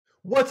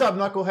What's up,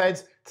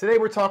 Knuckleheads? Today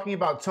we're talking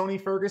about Tony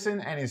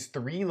Ferguson and his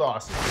 3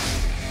 losses.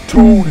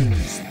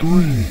 Tony's 3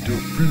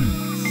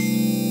 defeats.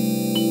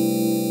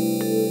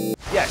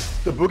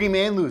 Yes, the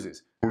boogeyman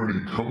loses. But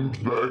he comes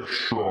back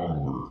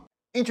stronger.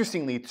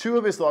 Interestingly, 2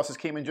 of his losses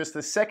came in just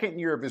the second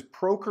year of his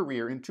pro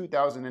career in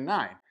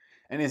 2009.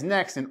 And his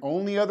next and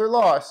only other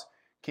loss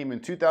came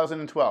in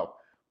 2012.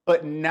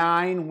 But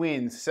 9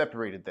 wins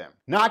separated them,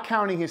 not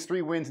counting his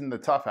 3 wins in the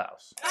Tough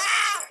House.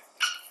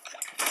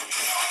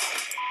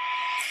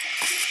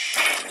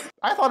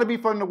 I thought it'd be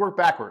fun to work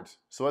backwards,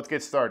 so let's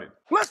get started.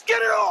 Let's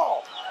get it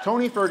all!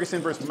 Tony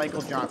Ferguson versus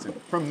Michael Johnson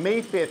from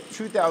May 5th,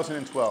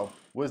 2012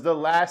 was the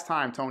last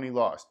time Tony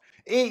lost.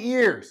 8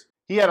 years!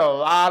 He had a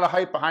lot of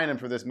hype behind him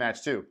for this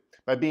match too,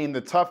 by being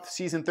the Tough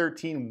Season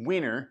 13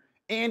 winner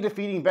and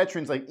defeating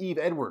veterans like Eve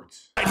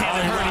Edwards. That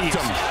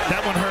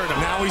one hurt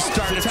him. Now he's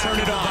starting to turn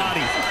it on.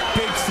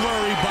 Big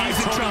flurry by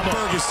Tony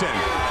Ferguson.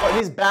 But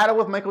his battle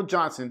with Michael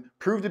Johnson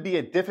proved to be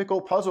a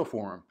difficult puzzle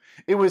for him.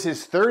 It was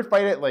his 3rd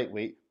fight at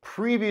lightweight,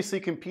 previously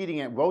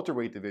competing at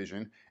welterweight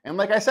division, and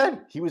like I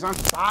said, he was on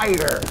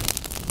fire.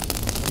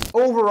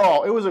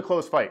 Overall, it was a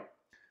close fight.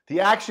 The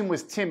action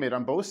was timid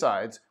on both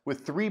sides,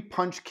 with 3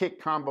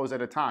 punch-kick combos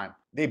at a time.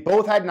 They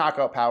both had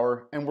knockout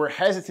power and were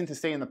hesitant to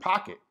stay in the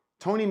pocket.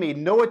 Tony made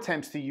no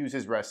attempts to use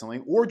his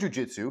wrestling or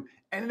jiu-jitsu,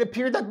 and it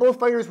appeared that both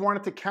fighters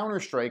wanted to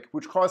counter-strike,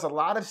 which caused a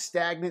lot of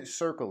stagnant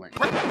circling.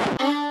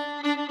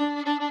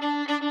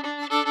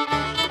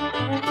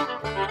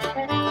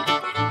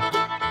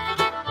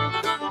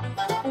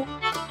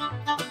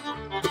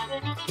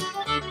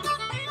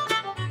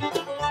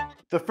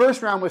 The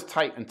first round was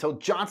tight until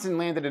Johnson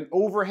landed an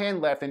overhand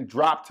left and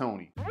dropped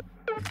Tony.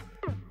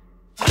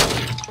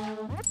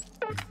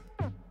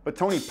 But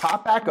Tony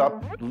popped back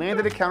up,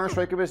 landed a counter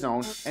strike of his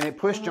own, and it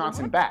pushed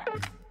Johnson back.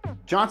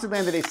 Johnson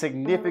landed a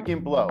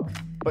significant blow,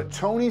 but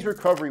Tony's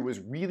recovery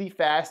was really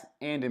fast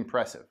and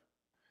impressive.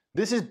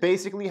 This is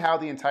basically how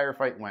the entire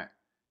fight went.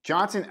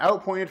 Johnson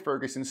outpointed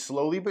Ferguson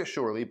slowly but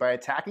surely by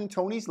attacking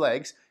Tony's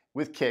legs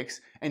with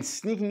kicks and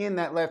sneaking in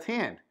that left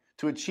hand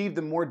to achieve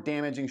the more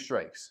damaging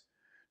strikes.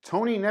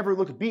 Tony never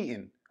looked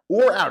beaten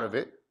or out of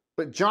it,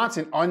 but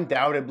Johnson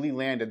undoubtedly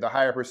landed the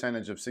higher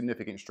percentage of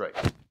significant strikes.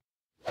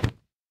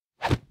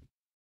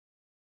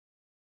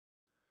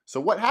 So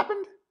what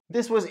happened?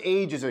 This was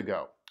ages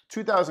ago,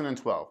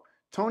 2012.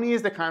 Tony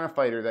is the kind of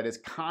fighter that is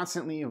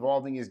constantly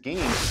evolving his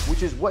game,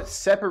 which is what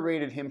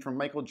separated him from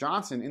Michael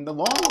Johnson in the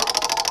long run.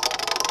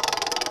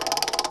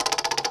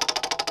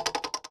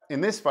 In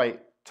this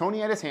fight,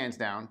 Tony had his hands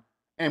down,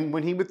 and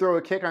when he would throw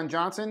a kick on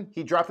Johnson,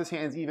 he dropped his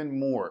hands even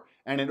more,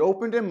 and it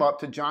opened him up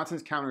to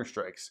Johnson's counter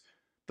strikes.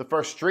 The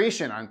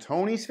frustration on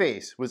Tony's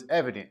face was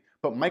evident,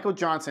 but Michael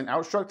Johnson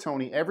outstruck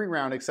Tony every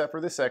round except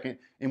for the second,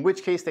 in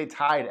which case they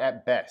tied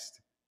at best.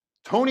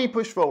 Tony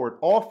pushed forward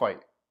all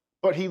fight,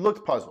 but he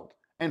looked puzzled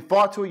and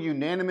fought to a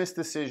unanimous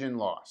decision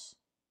loss.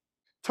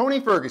 Tony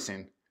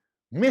Ferguson,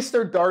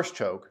 Mr. Darce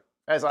Choke,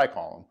 as I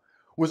call him,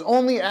 was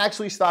only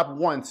actually stopped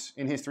once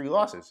in his 3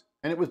 losses,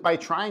 and it was by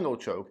triangle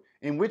choke,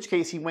 in which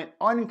case he went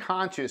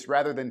unconscious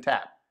rather than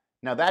tap.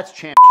 Now that's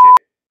champ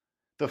shit.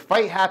 The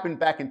fight happened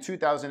back in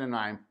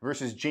 2009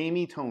 versus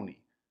Jamie Toney.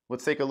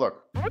 Let's take a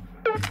look.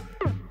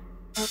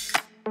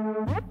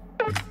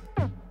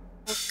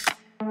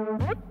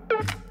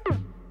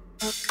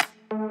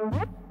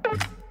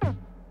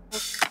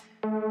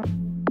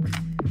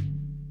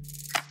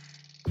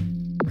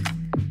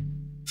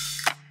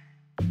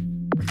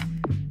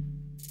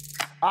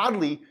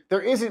 Oddly,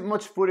 there isn't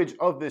much footage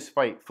of this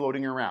fight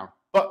floating around,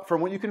 but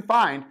from what you can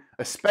find,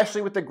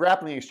 especially with the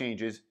grappling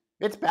exchanges,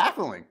 it's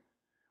baffling.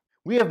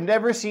 We have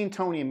never seen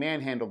Tony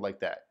manhandled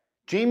like that.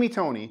 Jamie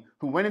Toney,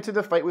 who went into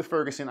the fight with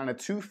Ferguson on a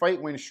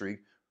 2-fight win streak,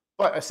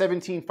 but a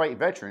 17-fight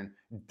veteran,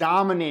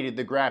 dominated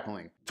the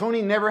grappling.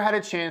 Tony never had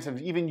a chance of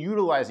even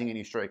utilizing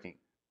any striking.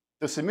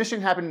 The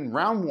submission happened in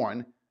round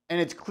 1, and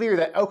it's clear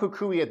that El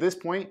Cucuy at this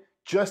point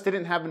just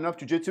didn't have enough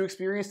jiu-jitsu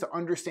experience to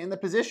understand the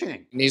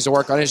positioning. He needs to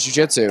work on his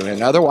jiu-jitsu,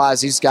 and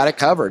otherwise he's got it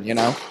covered, you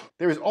know.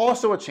 There is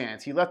also a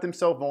chance he left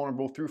himself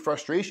vulnerable through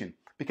frustration,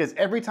 because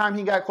every time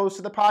he got close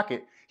to the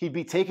pocket, he'd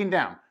be taken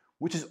down,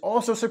 which is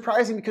also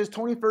surprising because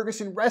Tony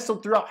Ferguson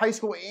wrestled throughout high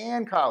school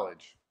and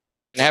college.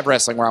 I have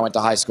wrestling where I went to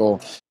high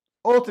school.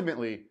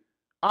 Ultimately,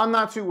 I'm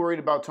not too worried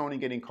about Tony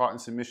getting caught in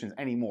submissions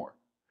anymore.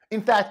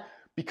 In fact,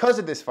 because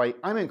of this fight,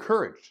 I'm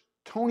encouraged.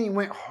 Tony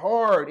went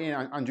hard in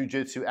on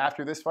jiu-jitsu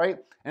after this fight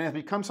and has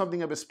become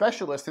something of a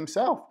specialist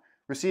himself,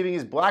 receiving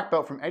his black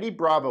belt from Eddie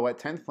Bravo at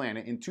 10th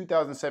Planet in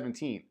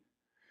 2017.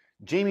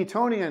 Jamie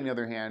Toney, on the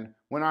other hand,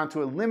 went on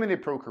to a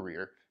limited pro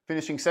career,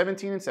 finishing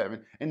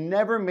 17-7 and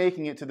never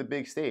making it to the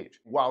big stage,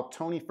 while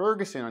Tony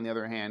Ferguson, on the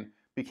other hand,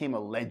 became a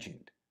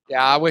legend.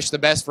 Yeah, I wish the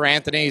best for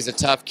Anthony. He's a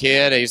tough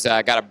kid. He's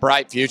got a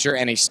bright future,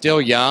 and he's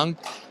still young,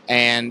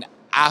 and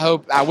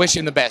I wish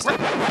him the best.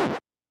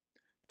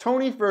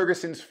 Tony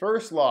Ferguson's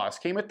first loss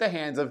came at the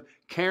hands of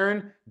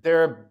Karen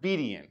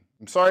Darabedyan.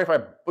 I'm sorry if I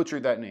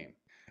butchered that name.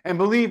 And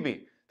believe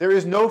me, there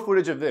is no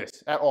footage of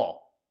this at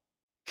all.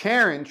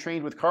 Karen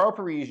trained with Carl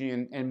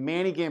Parisian and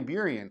Manny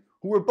Gamburian,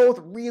 who were both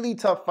really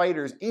tough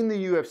fighters in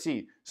the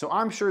UFC, so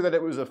I'm sure that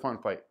it was a fun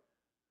fight.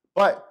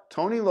 But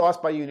Toney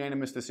lost by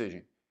unanimous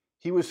decision.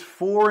 He was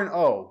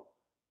 4-0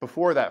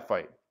 before that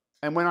fight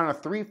and went on a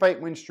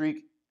 3-fight win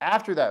streak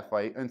after that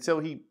fight until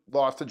he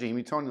lost to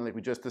Jamie Toney like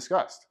we just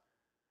discussed.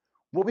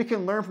 What we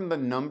can learn from the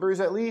numbers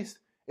at least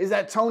is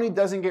that Toney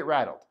doesn't get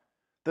rattled.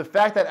 The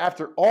fact that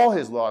after all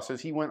his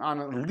losses he went on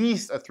at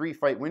least a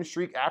 3-fight win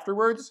streak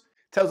afterwards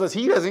tells us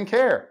he doesn't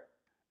care.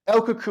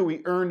 El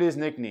Cucuy earned his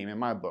nickname in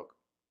my book.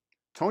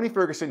 Tony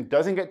Ferguson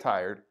doesn't get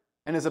tired,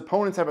 and his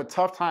opponents have a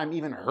tough time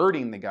even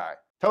hurting the guy.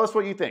 Tell us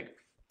what you think.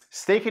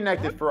 Stay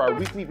connected for our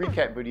weekly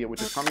recap video,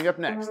 which is coming up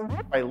next,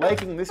 by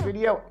liking this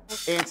video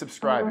and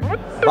subscribing.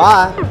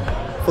 Bye,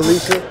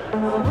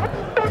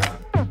 Felicia.